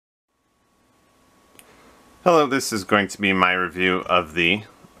Hello, this is going to be my review of the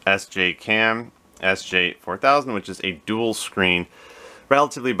SJCAM SJ4000, which is a dual screen,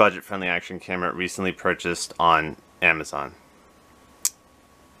 relatively budget-friendly action camera recently purchased on Amazon.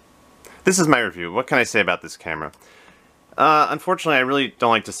 This is my review. What can I say about this camera? Unfortunately, I really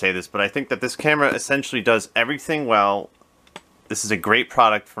don't like to say this, but I think that this camera essentially does everything well. This is a great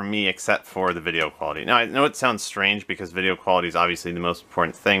product for me, except for the video quality. Now, I know it sounds strange because video quality is obviously the most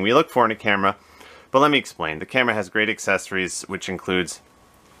important thing we look for in a camera. But let me explain. The camera has great accessories, which includes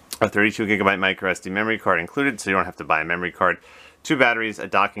a 32GB micro SD memory card included, so you don't have to buy a memory card, 2 batteries, a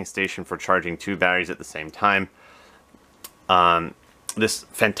docking station for charging 2 batteries at the same time, this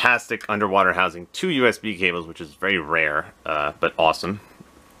fantastic underwater housing, 2 USB cables, which is very rare, but awesome,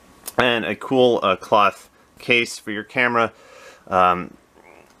 and a cool cloth case for your camera, as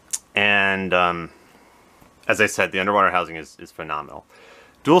I said, the underwater housing is phenomenal.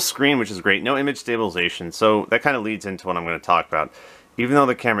 Dual screen, which is great. No image stabilization, so that kind of leads into what I'm going to talk about. Even though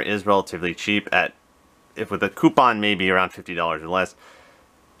the camera is relatively cheap, if with a coupon maybe around $50 or less,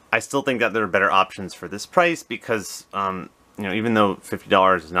 I still think that there are better options for this price because, even though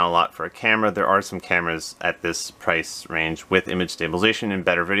 $50 is not a lot for a camera, there are some cameras at this price range with image stabilization and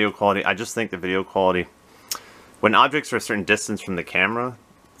better video quality. I just think the video quality, when objects are a certain distance from the camera,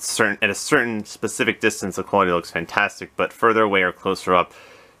 at a certain specific distance, the quality looks fantastic, but further away or closer up,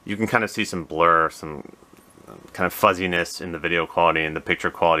 you can kind of see some blur, some kind of fuzziness in the video quality and the picture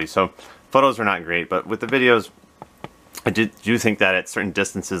quality. So photos are not great, but with the videos, I do think that at certain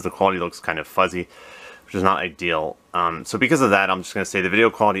distances, the quality looks kind of fuzzy, which is not ideal. So because of that, I'm just going to say the video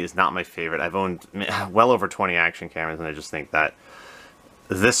quality is not my favorite. I've owned well over 20 action cameras, and I just think that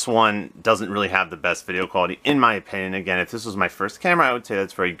this one doesn't really have the best video quality, in my opinion. Again, if this was my first camera, I would say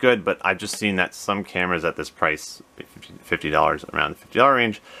that's very good, but I've just seen that some cameras at this price, $50, around the $50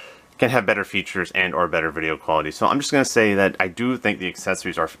 range, can have better features and or better video quality. So I'm just going to say that I do think the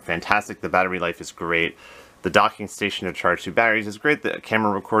accessories are fantastic. The battery life is great. The docking station to charge 2 batteries is great. The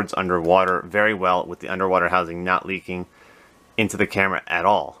camera records underwater very well with the underwater housing not leaking into the camera at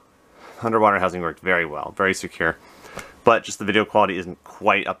all. Underwater housing worked very well, very secure. But just the video quality isn't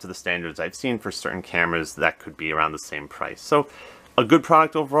quite up to the standards I've seen for certain cameras that could be around the same price. So a good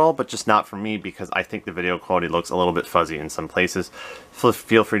product overall, but just not for me because I think the video quality looks a little bit fuzzy in some places. So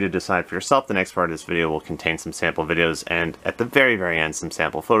feel free to decide for yourself. The next part of this video will contain some sample videos and at the very, very end some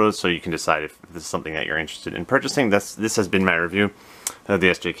sample photos so you can decide if this is something that you're interested in purchasing. This has been my review of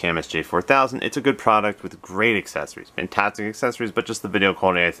the SJCAM SJ4000. It's a good product with great accessories, fantastic accessories, but just the video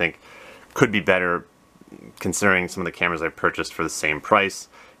quality I think could be better considering some of the cameras I've purchased for the same price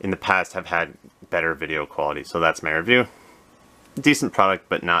in the past have had better video quality. So that's my review. Decent product,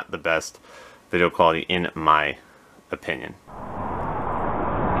 but not the best video quality in my opinion.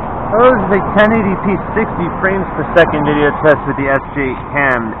 Well, this is a 1080p 60 frames per second video test with the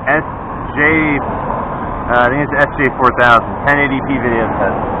SJCAM I think it's SJ4000 1080p video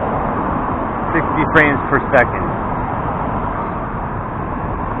test. 60 frames per second.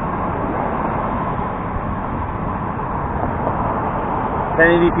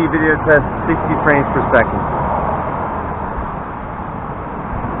 Video test, 60 frames per second.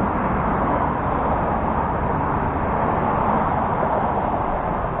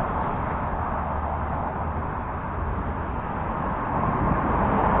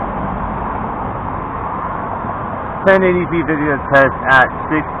 Video test at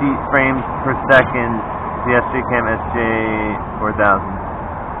 60 frames per second. The SJCAM SJ4000.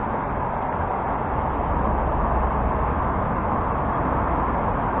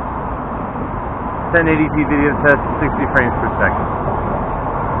 1080p video test, 60 frames per second.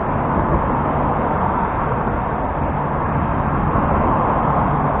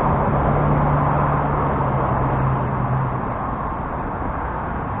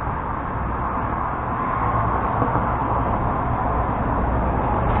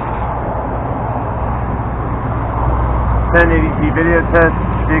 Video test,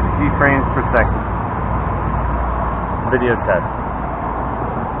 60 frames per second. Video test.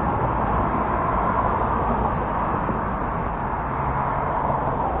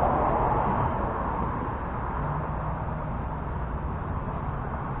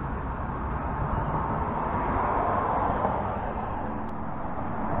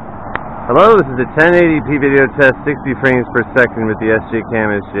 Hello, this is a 1080p video test, 60 frames per second with the SJCAM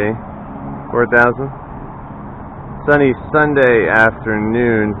SJ4000. Sunny Sunday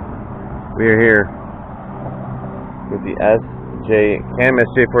afternoon. We are here with the SJCAM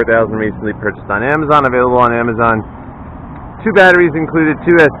SJ4000, recently purchased on Amazon, available on Amazon. 2 batteries included,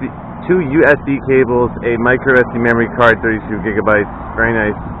 2 USB cables, a micro SD memory card, 32 gigabytes. Very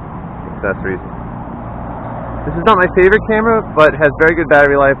nice accessories. This is not my favorite camera, but has very good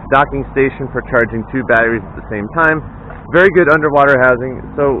battery life, docking station for charging 2 batteries at the same time, very good underwater housing,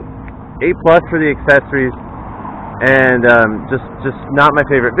 so A+ for the accessories, and just not my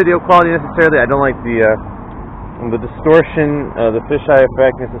favorite video quality necessarily. I don't like the distortion, the fisheye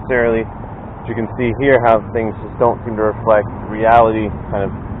effect necessarily. As you can see here, how things just don't seem to reflect reality, kind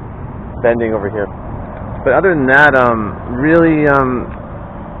of bending over here. But other than that, really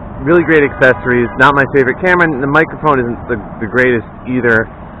great accessories. Not my favorite camera, and the microphone isn't the greatest either.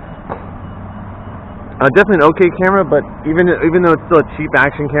 Definitely an okay camera, but even though it's still a cheap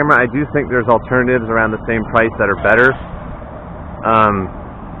action camera, I do think there's alternatives around the same price that are better.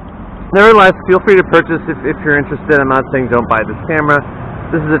 Nevertheless, feel free to purchase if you're interested. I'm not saying don't buy this camera.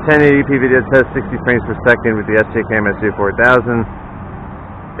 This is a 1080p video test, 60 frames per second with the SJCAM SJ4000.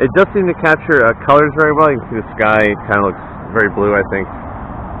 It does seem to capture colors very well. You can see the sky kind of looks very blue, I think.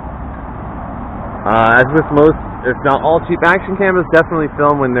 As with most, if not all cheap action cameras, definitely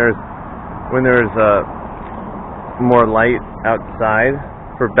film when there's more light outside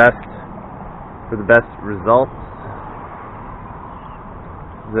for the best results.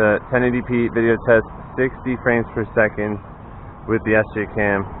 The 1080p video test, 60 frames per second with the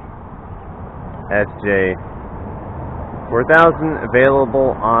SJCAM SJ4000,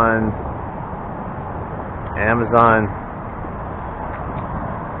 available on Amazon.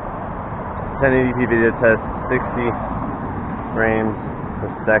 1080p video test, 60 frames per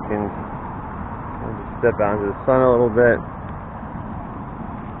second. I'll just step out into the sun a little bit.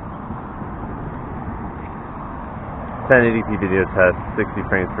 1080p video test, 60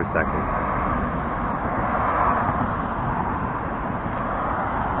 frames per second.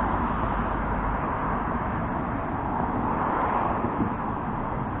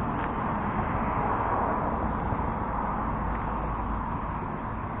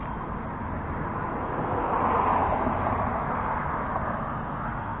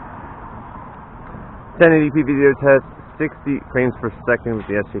 .1080p video test, 60 frames per second with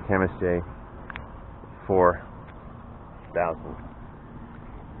the SJCAM SJ4000.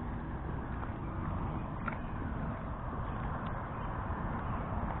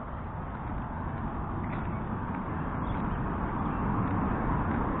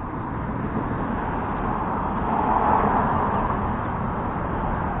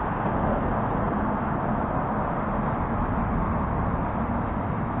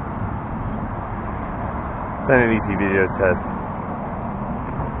 .1080p video test,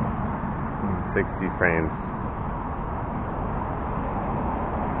 60 frames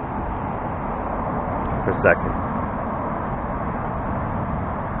per second.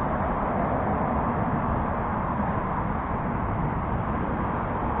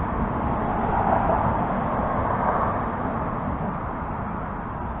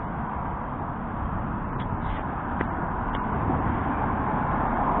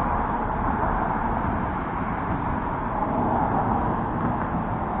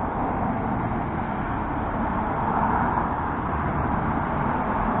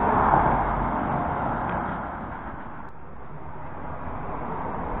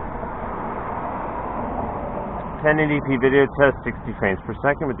 .1080p video test, 60 frames per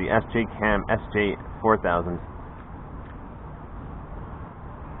second with the SJCAM SJ4000.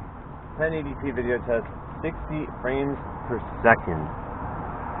 1080p video test, 60 frames per second.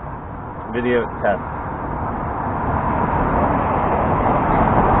 Video test.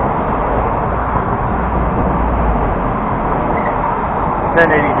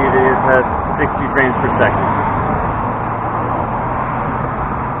 .1080p video test, 60 frames per second.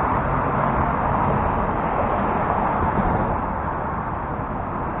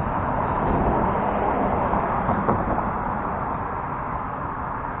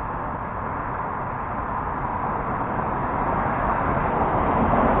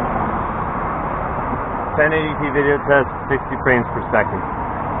 .1080p video test, 60 frames per second.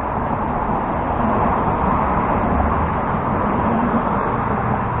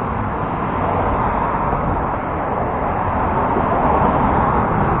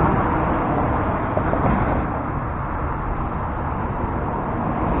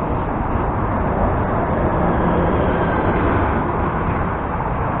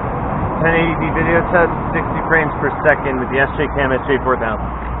 .1080p video test, 60 frames per second with the SJCAM SJ4000.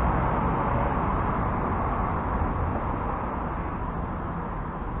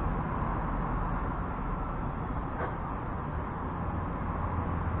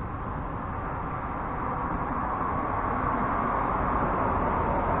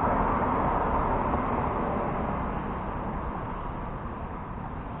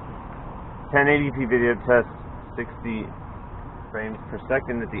 .1080p video test, 60 frames per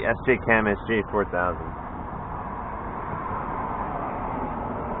second at the SJCAM SJ4000.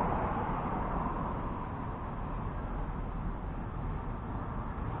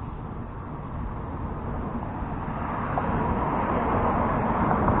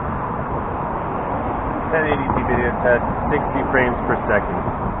 1080p video test, 60 frames per second.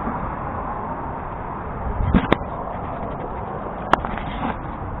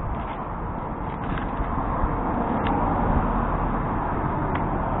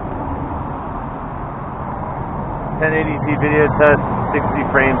 Video test, 60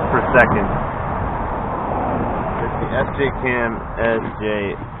 frames per second. It's the SJCAM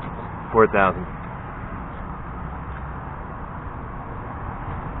SJ4000.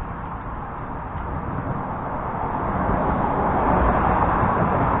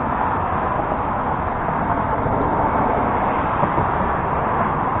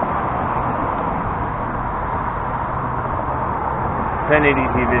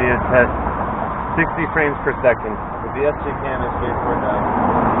 Video test, 60 frames per second. The SJCAM SJ4000.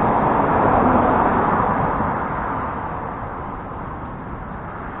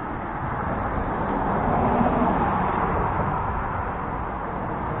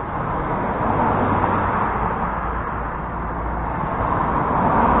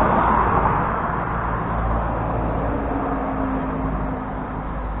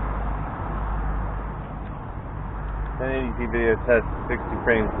 Video test, 60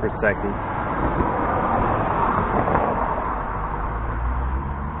 frames per second.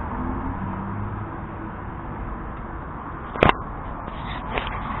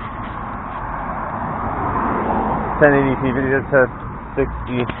 Video test,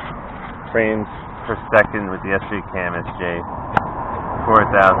 60 frames per second with the SJCAM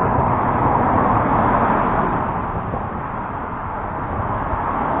SJ4000.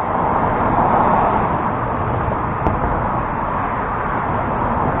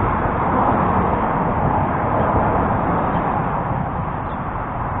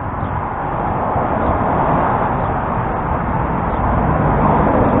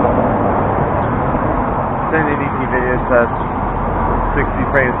 Video test, 60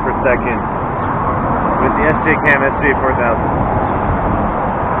 frames per second with the SJCAM SJ4000.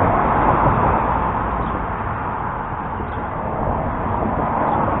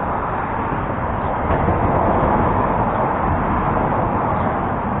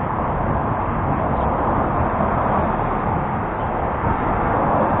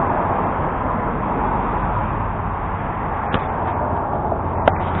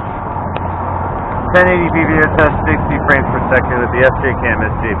 Video test, 60 frames per second with the SJCAM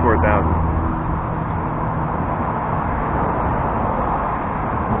SJ4000.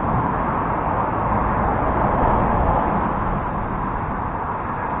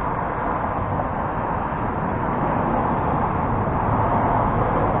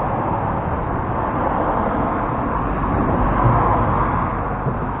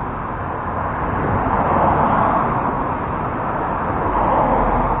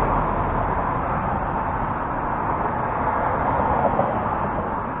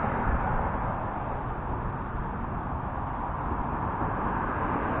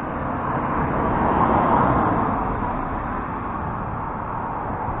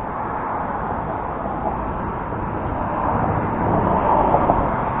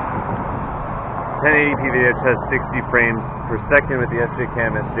 Video test, 60 frames per second with the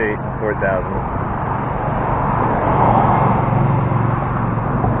SJCAM SJ4000.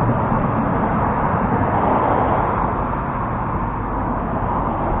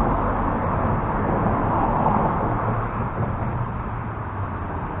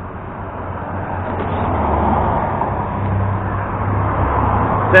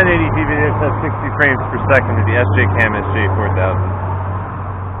 Video test, 60 frames per second with the SJCAM SJ4000.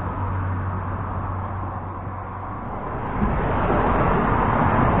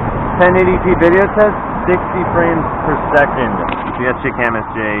 1080p video test, 60 frames per second. The SJCAM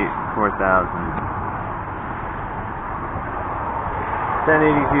SJ4000.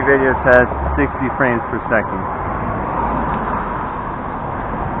 1080p video test, 60 frames per second.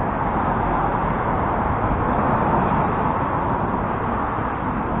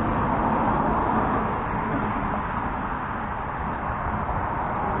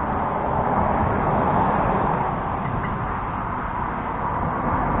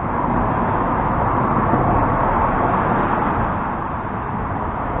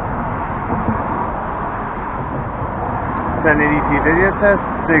 Video test,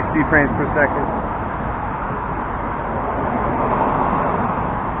 60 frames per second.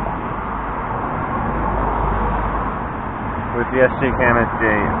 With the SJCAM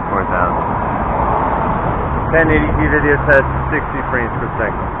SJ4000. 1080p video test, 60 frames per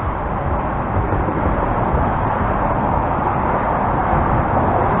second.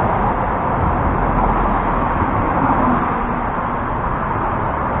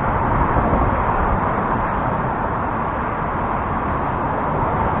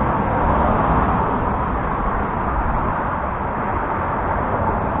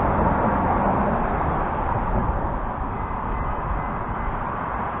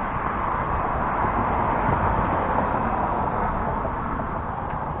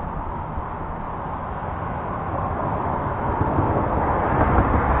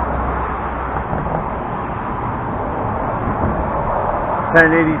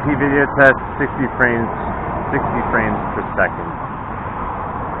 1080p video test, 60 frames per second.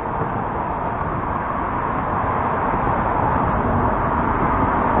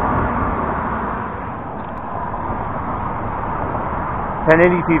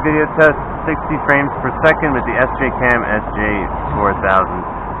 Video test, 60 frames per second with the SJCAM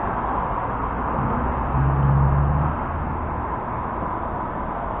SJ4000.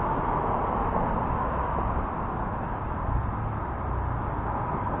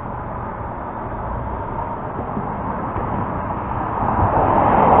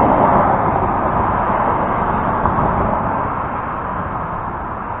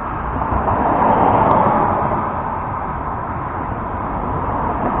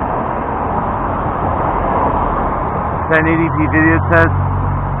 Video test,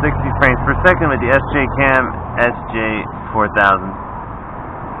 60 frames per second with the SJCAM SJ4000.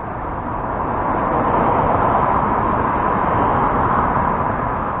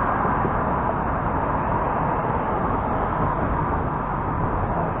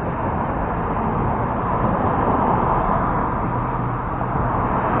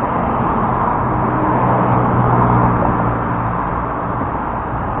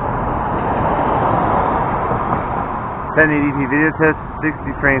 Video test,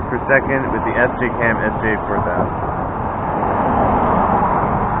 60 frames per second with the SJCAM SJ4000.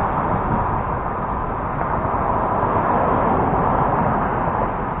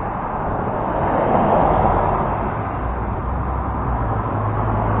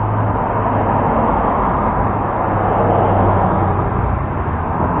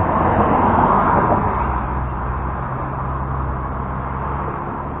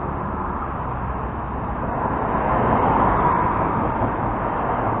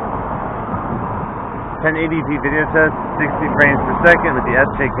 Video test, 60 frames per second with the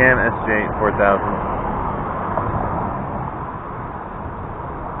SJCAM SJ4000.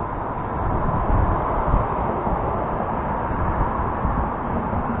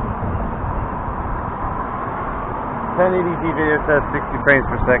 Video test, 60 frames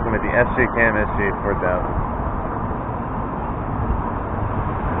per second with the SJCAM SJ4000.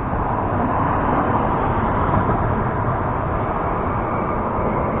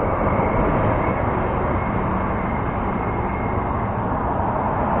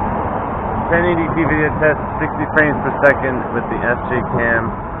 1080p video test, 60 frames per second with the SJCAM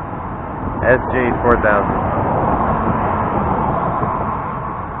SJ4000.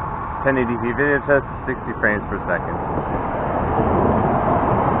 1080p video test, 60 frames per second.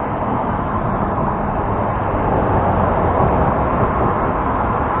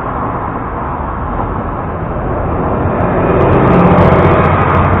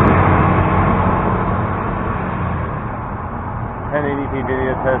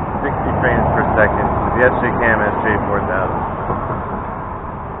 Video test, 60 frames per second with the SJCAM SJ4000.